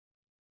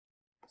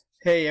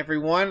Hey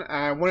everyone,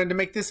 I wanted to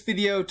make this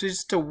video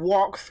just to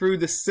walk through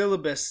the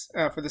syllabus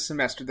for the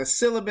semester. The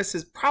syllabus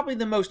is probably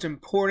the most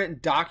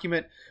important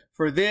document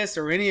for this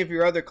or any of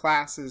your other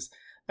classes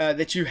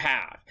that you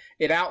have.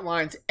 It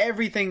outlines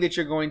everything that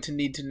you're going to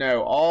need to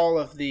know, all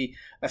of the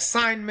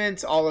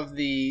assignments, all of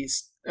the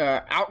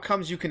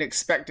outcomes you can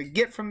expect to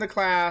get from the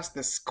class,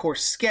 the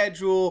course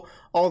schedule,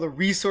 all the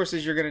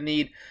resources you're going to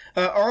need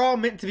are all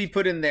meant to be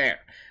put in there.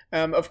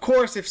 Of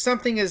course, if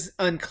something is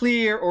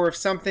unclear or if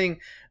something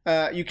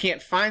you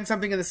can't find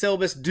something in the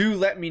syllabus, do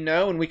let me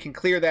know and we can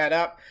clear that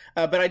up.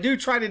 But I do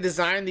try to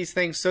design these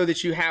things so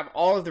that you have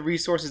all of the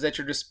resources at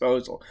your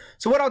disposal.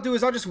 So what I'll do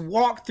is I'll just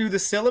walk through the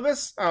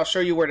syllabus. I'll show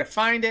you where to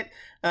find it,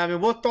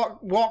 and we'll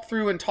walk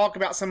through and talk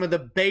about some of the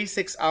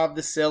basics of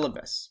the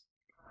syllabus.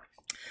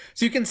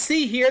 So you can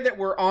see here that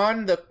we're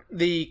on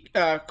the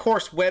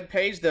course web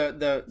page,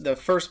 the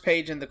first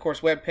page in the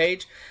course web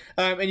page,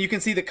 and you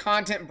can see the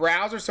content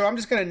browser. So I'm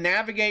just going to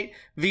navigate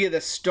via the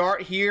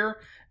Start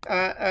Here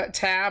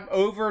tab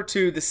over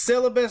to the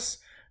syllabus,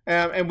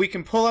 and we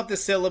can pull up the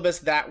syllabus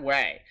that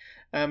way.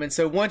 And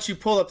so once you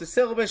pull up the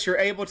syllabus, you're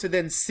able to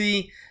then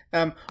see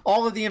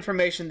all of the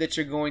information that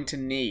you're going to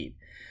need.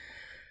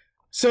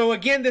 So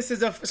again,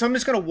 so I'm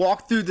just going to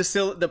walk through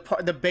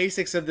the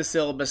basics of the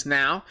syllabus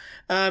now.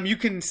 You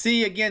can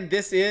see again,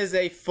 this is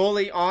a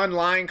fully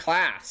online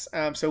class.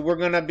 So we're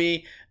going to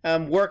be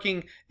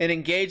working and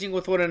engaging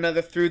with one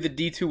another through the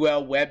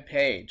D2L web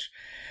page.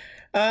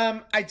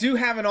 I do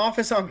have an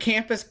office on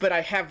campus, but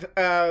I have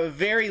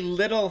very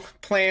little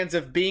plans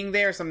of being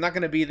there, so I'm not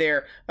going to be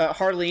there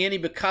hardly any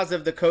because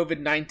of the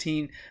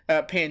COVID-19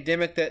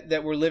 pandemic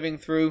that we're living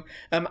through.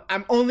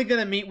 I'm only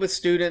going to meet with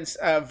students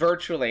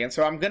virtually, and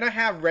so I'm going to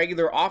have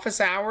regular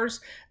office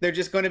hours. They're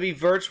just going to be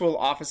virtual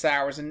office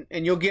hours, and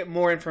you'll get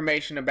more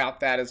information about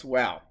that as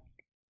well.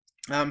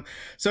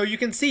 So you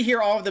can see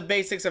here all of the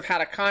basics of how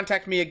to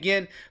contact me.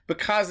 Again,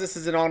 because this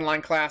is an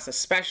online class,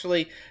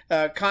 especially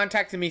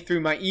contacting me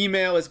through my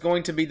email is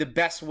going to be the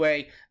best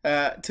way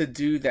to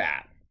do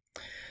that.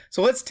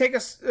 So let's take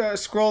a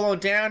scroll on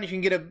down. You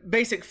can get a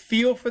basic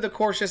feel for the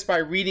course just by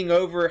reading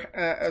over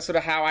sort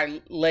of how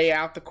I lay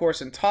out the course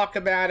and talk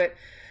about it.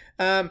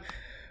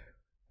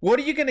 What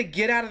are you going to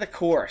get out of the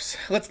course?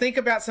 Let's think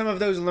about some of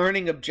those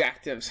learning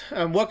objectives.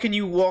 What can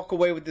you walk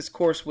away with this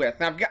course with?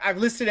 Now, I've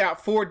listed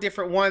out 4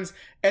 different ones.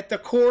 At the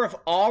core of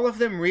all of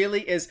them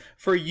really is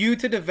for you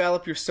to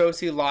develop your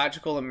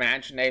sociological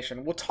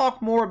imagination. We'll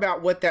talk more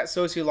about what that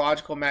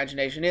sociological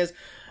imagination is,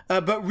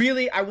 but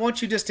really I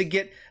want you just to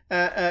get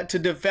to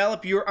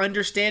develop your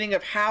understanding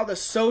of how the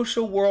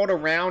social world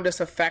around us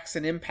affects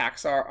and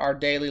impacts our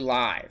daily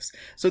lives.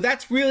 So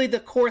that's really the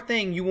core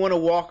thing you want to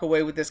walk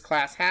away with this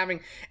class having,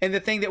 and the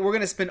thing that we're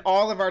going to spend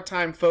all of our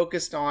time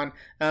focused on,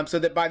 so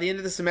that by the end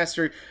of the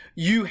semester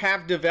you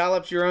have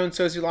developed your own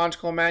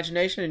sociological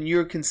imagination and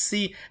you can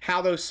see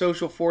how those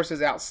social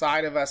forces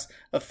outside of us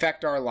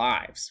affect our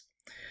lives.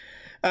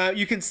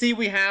 You can see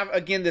we have,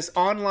 again, this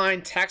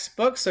online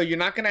textbook, so you're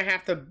not going to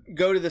have to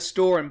go to the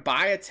store and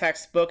buy a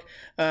textbook.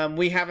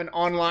 We have an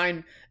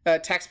online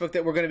textbook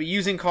that we're going to be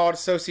using called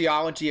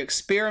Sociology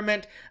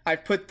Experiment.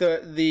 I've put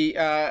the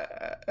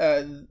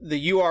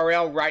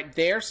URL right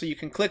there, so you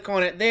can click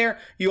on it there.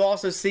 You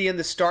also see in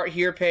the Start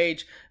Here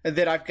page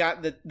that I've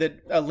got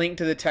a link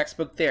to the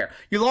textbook there.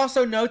 You'll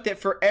also note that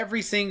for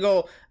every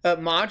single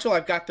module,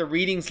 I've got the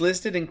readings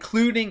listed,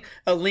 including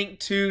a link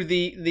to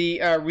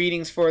the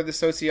readings for the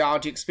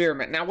Sociology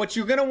Experiment. Now, what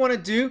you're going to want to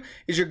do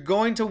is you're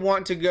going to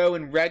want to go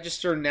and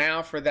register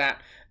now for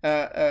that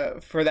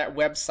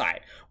website.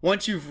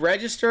 Once you've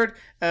registered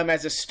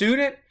as a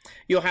student,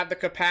 you'll have the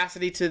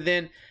capacity to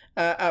then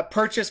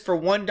purchase for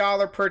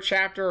 $1 per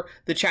chapter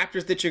the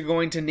chapters that you're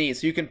going to need.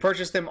 So you can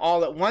purchase them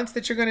all at once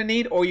that you're going to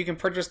need, or you can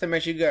purchase them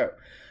as you go.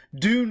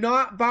 Do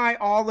not buy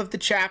all of the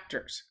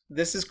chapters.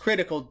 This is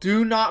critical.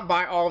 Do not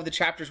buy all of the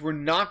chapters. We're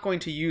not going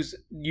to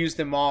use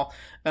them all.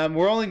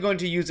 We're only going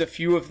to use a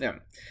few of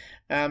them.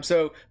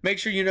 So make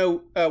sure you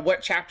know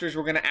what chapters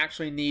we're going to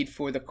actually need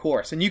for the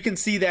course. And you can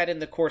see that in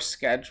the course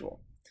schedule.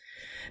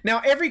 Now,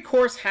 every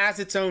course has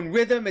its own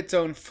rhythm, its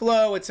own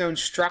flow, its own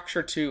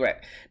structure to it.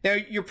 Now,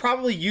 you're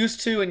probably used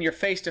to in your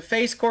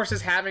face-to-face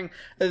courses having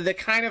the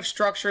kind of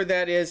structure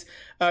that is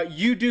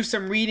you do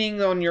some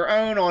reading on your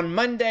own on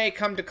Monday,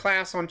 come to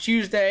class on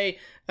Tuesday,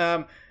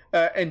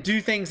 and do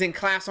things in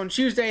class on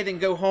Tuesday, then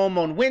go home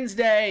on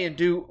Wednesday and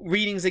do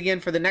readings again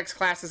for the next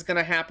class that's going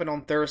to happen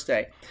on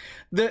Thursday.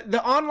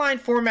 The online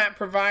format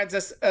provides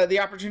us the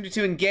opportunity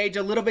to engage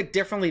a little bit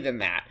differently than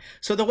that.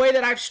 So the way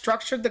that I've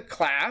structured the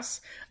class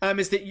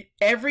is that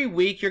every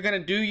week you're going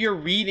to do your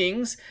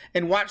readings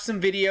and watch some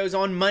videos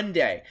on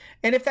Monday.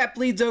 And if that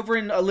bleeds over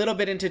in a little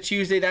bit into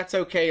Tuesday, that's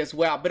okay as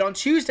well. But on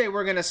Tuesday,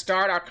 we're going to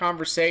start our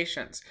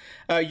conversations.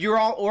 You're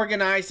all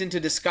organized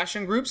into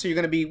discussion groups, so you're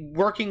going to be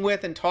working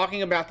with and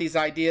talking about these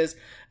ideas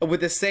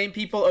with the same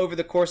people over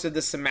the course of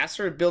the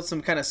semester, build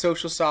some kind of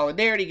social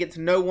solidarity, get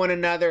to know one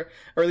another,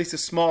 or at least a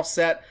small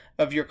set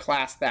of your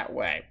class that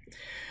way.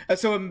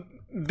 So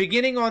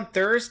beginning on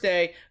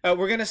Thursday,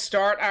 we're going to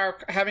start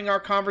having our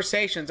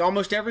conversations.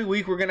 Almost every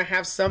week we're going to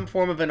have some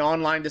form of an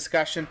online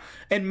discussion,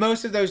 and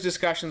most of those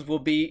discussions will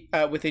be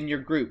within your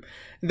group.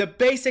 The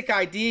basic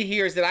idea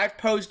here is that I've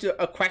posed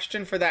a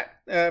question for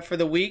that for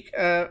the week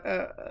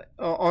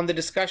on the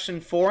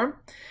discussion forum,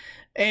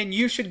 and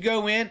you should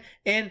go in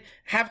and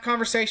have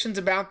conversations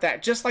about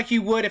that, just like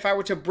you would if I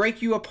were to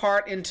break you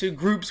apart into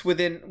groups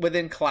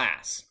within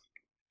class.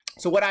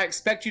 So what I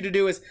expect you to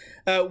do is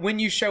when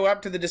you show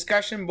up to the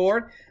discussion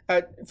board,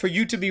 for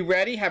you to be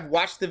ready, have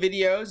watched the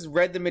videos,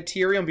 read the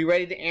material, and be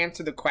ready to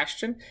answer the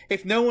question.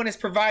 If no one has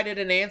provided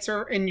an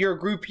answer in your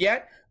group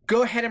yet,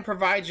 go ahead and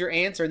provide your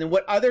answer. And then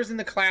what others in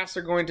the class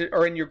are going to,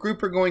 or in your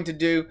group are going to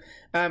do,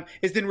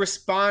 is then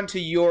respond to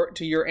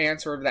your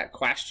answer of that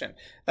question.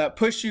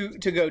 Push you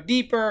to go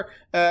deeper,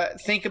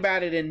 think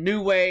about it in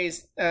new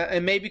ways,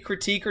 and maybe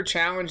critique or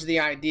challenge the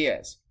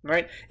ideas.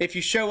 Right? If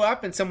you show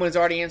up and someone has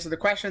already answered the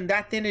question,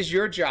 that then is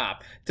your job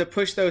to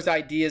push those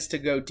ideas to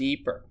go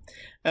deeper.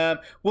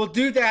 We'll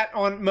do that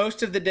on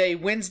most of the day,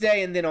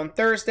 Wednesday, and then on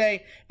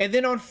Thursday. And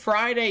then on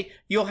Friday,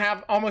 you'll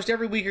have, almost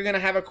every week, you're going to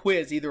have a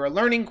quiz, either a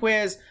learning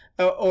quiz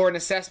or an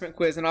assessment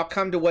quiz. And I'll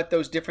come to what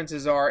those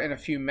differences are in a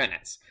few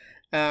minutes.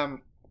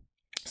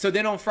 So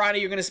then on Friday,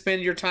 you're going to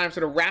spend your time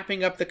sort of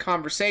wrapping up the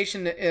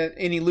conversation,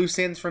 any loose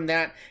ends from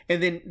that,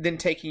 and then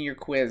taking your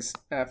quiz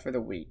for the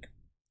week.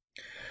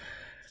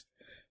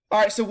 All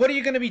right, so what are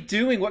you going to be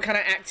doing? What kind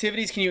of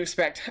activities can you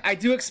expect? I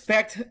do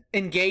expect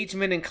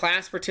engagement and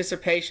class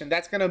participation.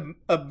 That's going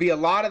to be, a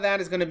lot of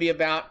that is going to be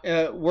about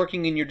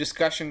working in your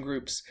discussion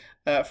groups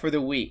for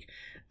the week.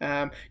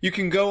 You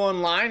can go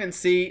online and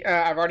see,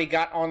 I've already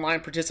got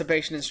online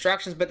participation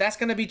instructions, but that's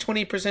going to be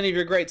 20% of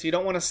your grade, so you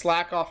don't want to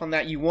slack off on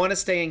that. You want to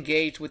stay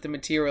engaged with the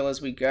material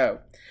as we go.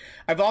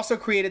 I've also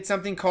created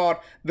something called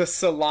the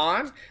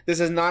Salon.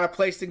 This is not a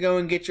place to go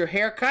and get your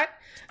hair cut.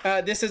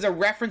 This is a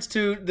reference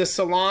to the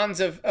salons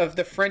of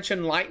the French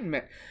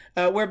Enlightenment,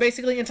 where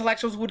basically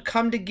intellectuals would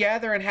come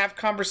together and have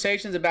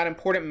conversations about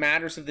important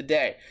matters of the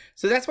day.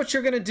 So that's what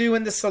you're going to do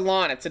in the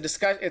Salon. It's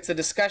a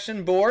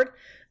discussion board,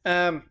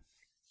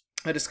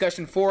 a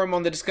discussion forum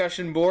on the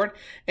discussion board,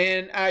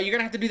 and you're going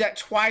to have to do that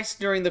twice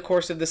during the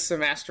course of the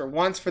semester.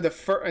 Once for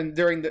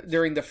during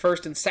the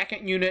first and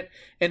second unit,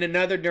 and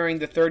another during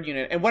the third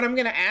unit. And what I'm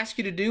going to ask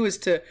you to do is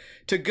to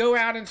go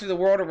out into the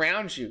world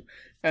around you,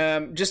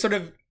 just sort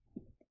of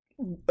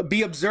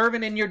be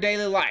observant in your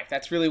daily life.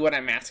 That's really what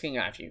I'm asking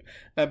of you.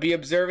 Be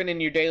observant in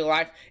your daily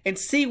life and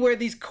see where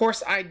these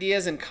course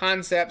ideas and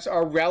concepts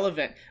are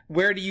relevant.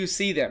 Where do you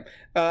see them?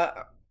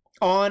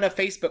 On a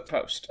Facebook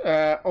post,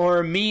 or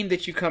a meme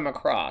that you come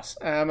across,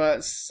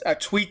 a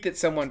tweet that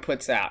someone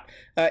puts out.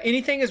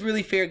 Anything is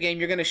really fair game.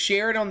 You're going to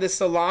share it on this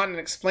Salon and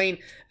explain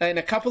in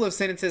a couple of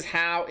sentences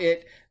how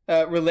it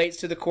relates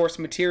to the course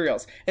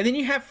materials. And then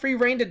you have free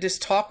reign to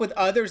just talk with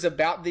others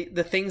about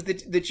the things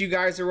that you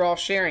guys are all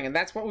sharing. And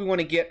that's what we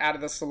want to get out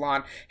of the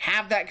Salon.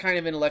 Have that kind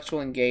of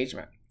intellectual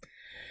engagement.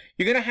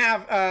 You're going to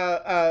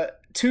have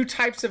two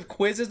types of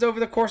quizzes over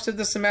the course of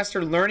the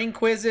semester: learning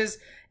quizzes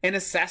and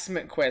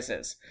assessment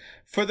quizzes.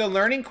 For the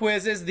learning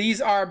quizzes,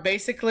 these are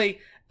basically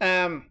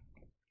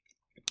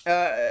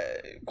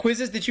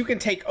quizzes that you can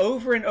take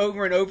over and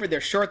over and over.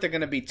 They're short. They're going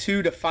to be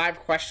 2 to 5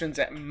 questions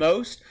at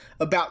most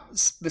about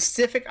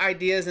specific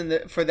ideas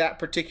for that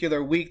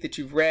particular week that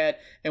you've read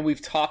and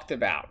we've talked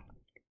about.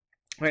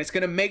 Right? It's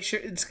going to make sure,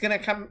 it's going to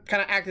kind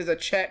of act as a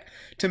check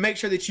to make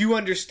sure that you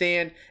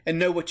understand and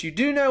know what you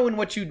do know and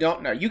what you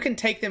don't know. You can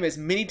take them as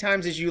many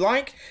times as you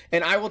like,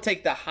 and I will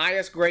take the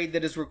highest grade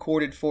that is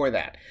recorded for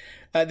that.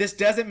 This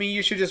doesn't mean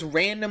you should just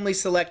randomly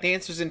select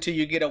answers until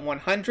you get a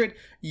 100.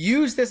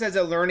 Use this as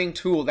a learning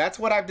tool. That's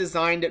what I've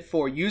designed it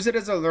for. Use it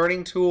as a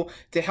learning tool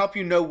to help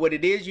you know what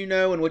it is you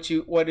know and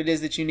what it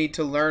is that you need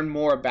to learn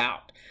more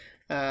about.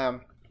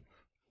 And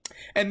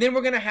then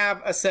we're going to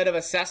have a set of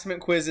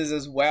assessment quizzes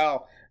as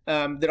well.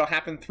 That'll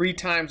happen 3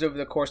 times over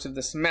the course of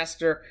the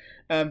semester.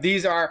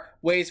 These are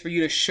ways for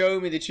you to show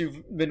me that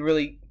you've been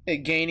really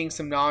gaining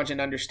some knowledge and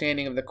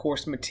understanding of the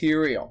course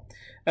material.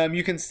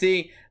 You can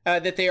see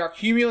that they are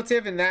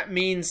cumulative, and that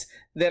means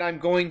that I'm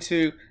going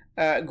to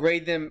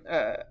grade them,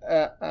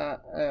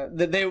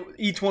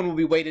 each one will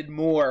be weighted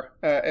more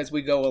as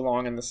we go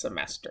along in the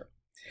semester.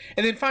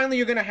 And then finally,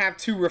 you're going to have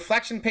 2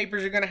 reflection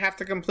papers you're going to have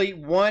to complete.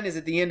 One is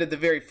at the end of the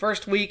very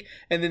first week,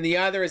 and then the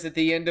other is at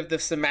the end of the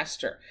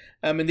semester.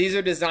 And these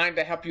are designed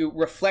to help you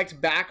reflect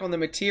back on the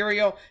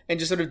material and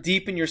just sort of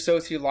deepen your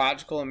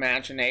sociological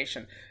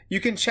imagination. You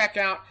can check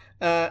out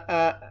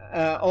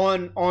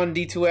on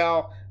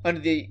D2L under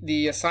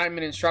the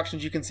assignment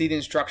instructions. You can see the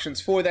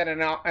instructions for that,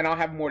 and I'll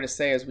have more to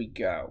say as we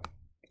go.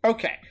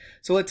 Okay,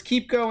 so let's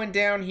keep going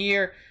down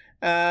here.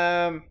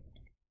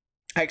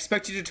 I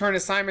expect you to turn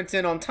assignments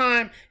in on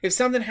time. If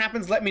something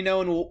happens, let me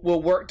know and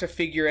we'll work to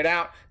figure it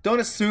out. Don't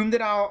assume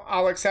that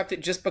I'll accept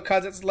it just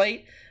because it's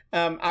late.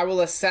 I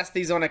will assess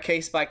these on a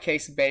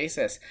case-by-case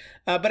basis.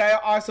 But I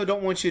also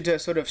don't want you to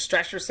sort of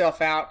stress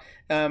yourself out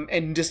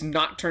and just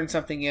not turn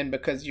something in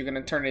because you're going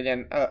to turn it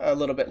in a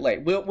little bit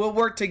late. We'll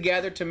work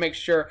together to make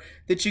sure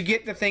that you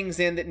get the things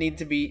in that need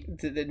to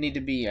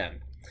be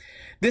in.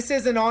 This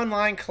is an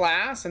online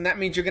class, and that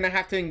means you're going to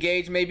have to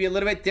engage maybe a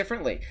little bit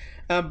differently.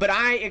 But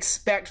I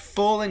expect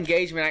full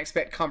engagement. I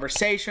expect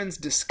conversations,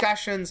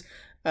 discussions,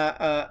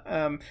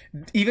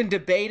 even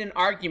debate and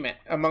argument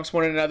amongst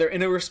one another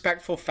in a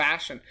respectful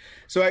fashion.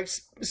 So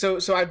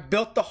I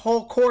built the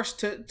whole course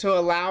to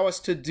allow us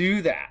to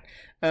do that.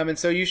 And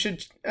so you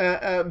should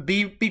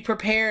be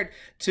prepared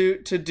to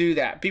do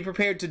that. Be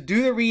prepared to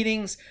do the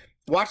readings,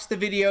 watch the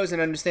videos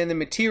and understand the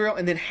material,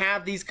 and then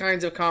have these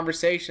kinds of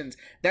conversations.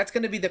 That's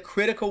going to be the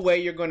critical way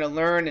you're going to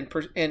learn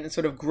and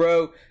sort of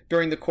grow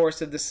during the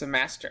course of the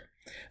semester.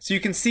 So you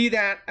can see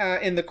that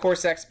in the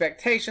course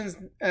expectations,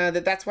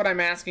 that's what I'm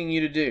asking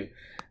you to do.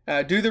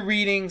 Do the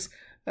readings,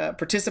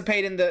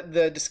 participate in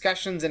the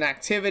discussions and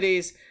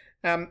activities,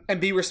 and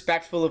be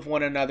respectful of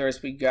one another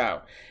as we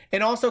go.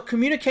 And also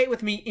communicate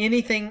with me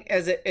anything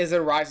as it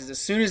arises. As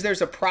soon as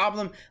there's a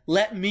problem,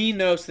 let me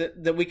know so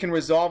that we can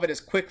resolve it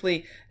as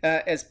quickly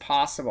as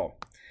possible.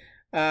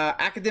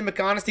 Academic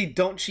honesty,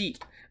 don't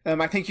cheat.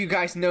 I think you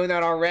guys know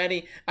that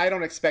already. I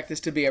don't expect this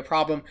to be a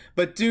problem,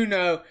 but do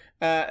know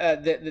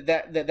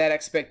that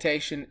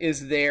expectation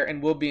is there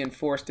and will be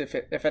enforced if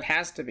it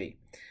has to be.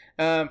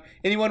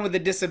 Anyone with a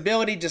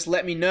disability, just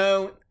let me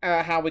know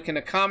how we can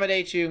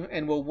accommodate you,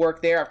 and we'll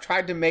work there. I've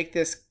tried to make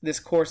this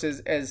course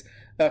as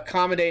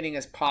accommodating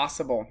as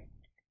possible.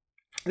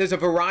 There's a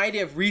variety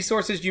of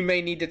resources you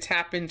may need to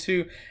tap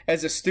into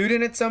as a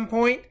student at some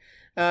point,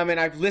 and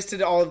I've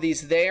listed all of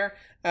these there.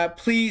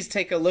 Please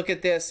take a look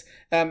at this.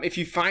 If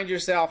you find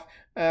yourself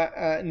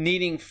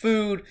needing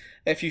food,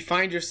 if you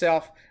find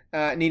yourself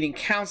needing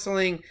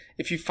counseling,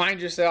 if you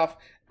find yourself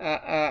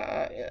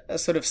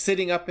sort of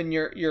sitting up in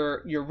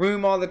your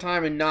room all the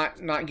time and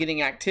not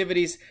getting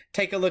activities,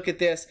 take a look at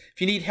this.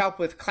 If you need help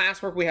with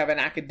classwork, we have an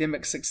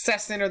academic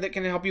success center that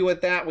can help you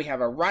with that. We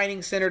have a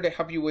writing center to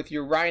help you with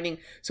your writing.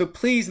 So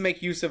please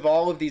make use of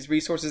all of these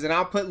resources, and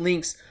I'll put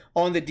links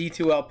on the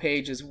D2L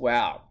page as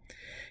well.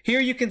 Here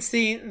you can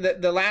see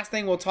that the last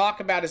thing we'll talk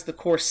about is the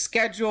course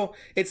schedule.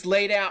 It's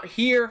laid out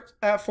here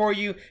for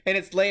you, and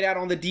it's laid out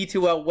on the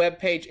D2L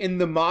webpage in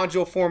the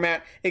module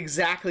format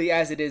exactly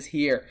as it is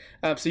here.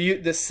 So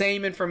the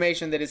same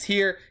information that is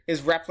here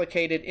is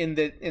replicated in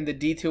the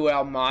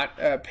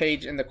D2L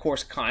page in the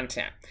course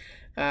content.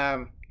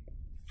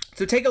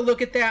 So take a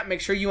look at that.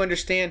 Make sure you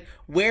understand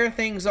where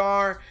things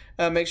are.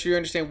 Make sure you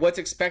understand what's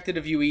expected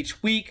of you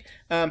each week.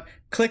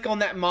 Click on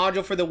that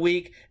module for the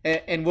week,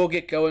 and we'll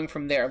get going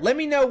from there. Let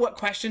me know what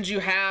questions you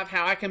have,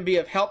 how I can be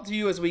of help to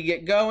you as we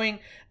get going.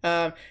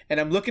 And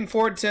I'm looking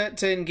forward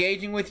to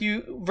engaging with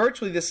you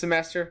virtually this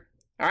semester.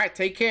 All right,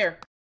 take care.